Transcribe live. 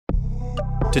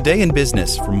Today in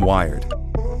Business from Wired.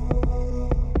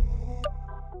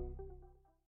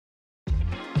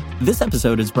 This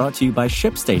episode is brought to you by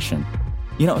ShipStation.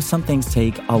 You know, some things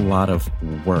take a lot of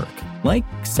work, like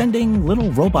sending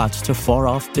little robots to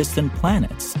far-off distant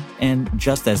planets. And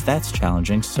just as that's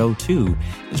challenging, so too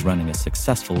is running a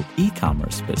successful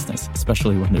e-commerce business,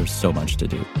 especially when there's so much to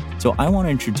do. So I want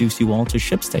to introduce you all to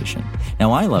ShipStation.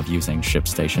 Now, I love using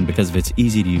ShipStation because of its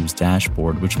easy-to-use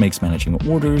dashboard, which makes managing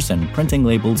orders and printing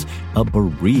labels a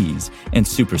breeze and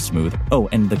super smooth. Oh,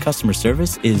 and the customer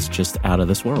service is just out of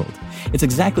this world. It's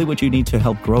exactly what you need to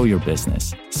help grow your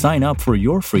business. Sign up for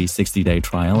your free 60-day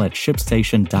trial at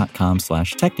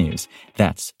shipstation.com/technews.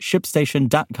 That's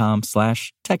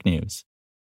shipstation.com/technews.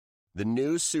 The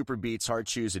new Super Beats Heart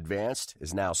Chews Advanced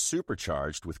is now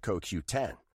supercharged with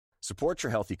CoQ10. Support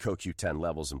your healthy CoQ10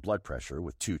 levels and blood pressure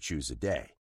with 2 chews a day.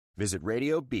 Visit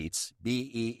RadioBeats,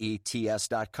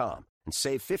 BEETS.com and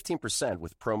save 15%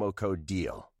 with promo code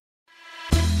DEAL.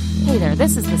 Hey there,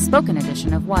 this is the spoken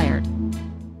edition of Wired.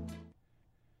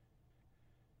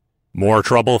 More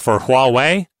trouble for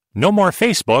Huawei? No more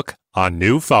Facebook on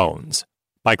new phones.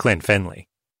 By Clint Finley.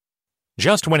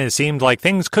 Just when it seemed like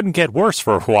things couldn't get worse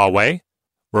for Huawei,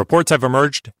 reports have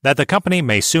emerged that the company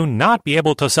may soon not be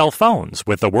able to sell phones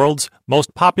with the world's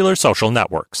most popular social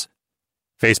networks.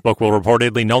 Facebook will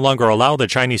reportedly no longer allow the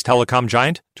Chinese telecom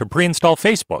giant to pre-install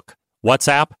Facebook,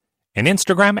 WhatsApp, and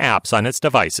Instagram apps on its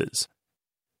devices.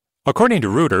 According to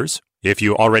Reuters, if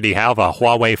you already have a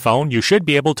Huawei phone, you should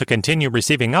be able to continue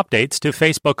receiving updates to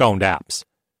Facebook-owned apps.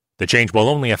 The change will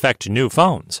only affect new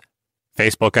phones.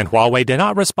 Facebook and Huawei did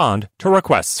not respond to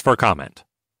requests for comment.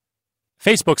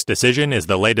 Facebook's decision is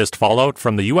the latest fallout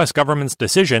from the U.S. government's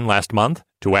decision last month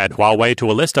to add Huawei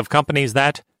to a list of companies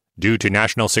that, due to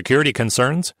national security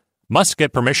concerns, must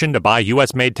get permission to buy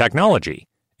U.S.-made technology,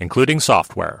 including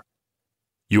software.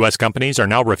 U.S. companies are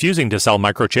now refusing to sell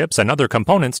microchips and other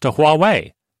components to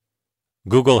Huawei.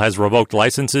 Google has revoked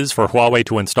licenses for Huawei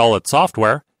to install its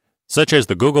software, such as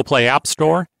the Google Play App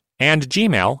Store and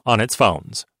Gmail on its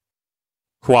phones.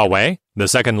 Huawei, the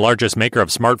second largest maker of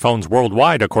smartphones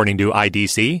worldwide according to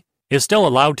IDC, is still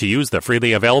allowed to use the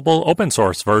freely available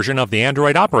open-source version of the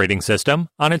Android operating system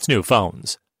on its new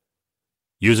phones.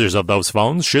 Users of those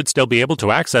phones should still be able to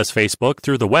access Facebook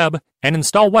through the web and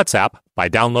install WhatsApp by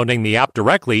downloading the app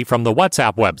directly from the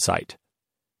WhatsApp website.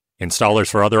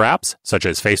 Installers for other apps, such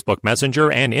as Facebook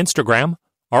Messenger and Instagram,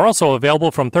 are also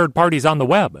available from third parties on the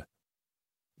web.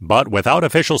 But without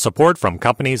official support from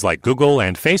companies like Google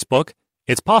and Facebook,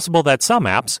 it's possible that some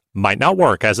apps might not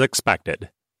work as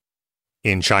expected.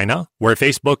 In China, where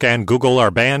Facebook and Google are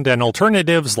banned and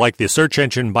alternatives like the search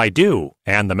engine Baidu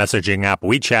and the messaging app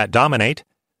WeChat dominate,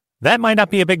 that might not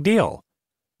be a big deal.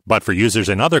 But for users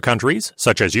in other countries,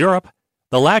 such as Europe,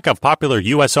 the lack of popular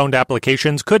US-owned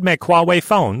applications could make Huawei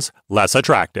phones less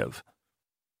attractive.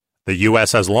 The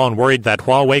US has long worried that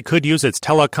Huawei could use its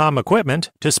telecom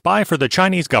equipment to spy for the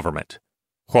Chinese government.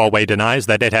 Huawei denies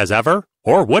that it has ever,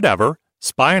 or would ever,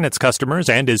 spy on its customers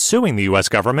and is suing the U.S.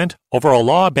 government over a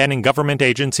law banning government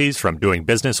agencies from doing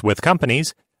business with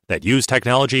companies that use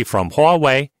technology from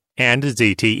Huawei and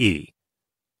ZTE.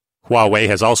 Huawei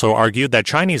has also argued that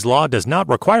Chinese law does not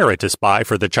require it to spy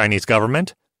for the Chinese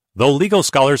government, though legal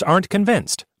scholars aren't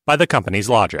convinced by the company's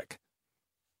logic.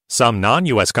 Some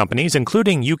non-U.S. companies,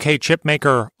 including UK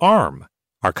chipmaker ARM,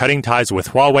 are cutting ties with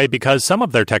Huawei because some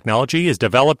of their technology is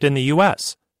developed in the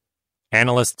U.S.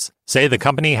 Analysts say the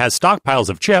company has stockpiles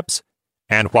of chips,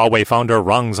 and Huawei founder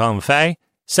Rong Zhangfei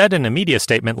said in a media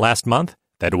statement last month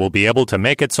that it will be able to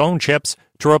make its own chips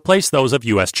to replace those of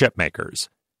U.S. chipmakers.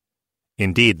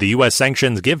 Indeed, the U.S.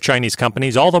 sanctions give Chinese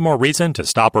companies all the more reason to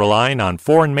stop relying on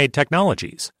foreign-made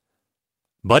technologies.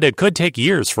 But it could take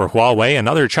years for Huawei and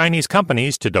other Chinese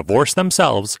companies to divorce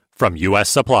themselves from U.S.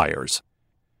 suppliers.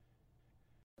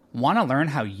 Want to learn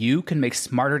how you can make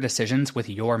smarter decisions with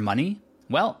your money?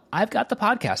 Well, I've got the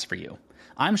podcast for you.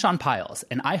 I'm Sean Piles,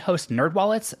 and I host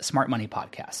NerdWallet's Smart Money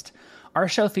Podcast. Our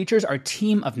show features our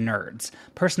team of nerds,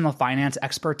 personal finance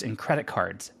experts in credit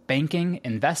cards, banking,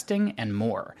 investing, and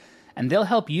more. And they'll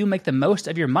help you make the most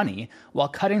of your money while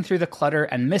cutting through the clutter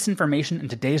and misinformation in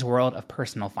today's world of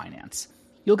personal finance.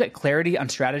 You'll get clarity on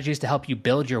strategies to help you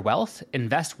build your wealth,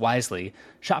 invest wisely,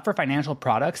 shop for financial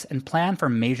products, and plan for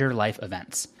major life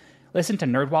events. Listen to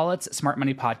NerdWallet's Smart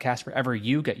Money Podcast wherever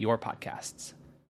you get your podcasts.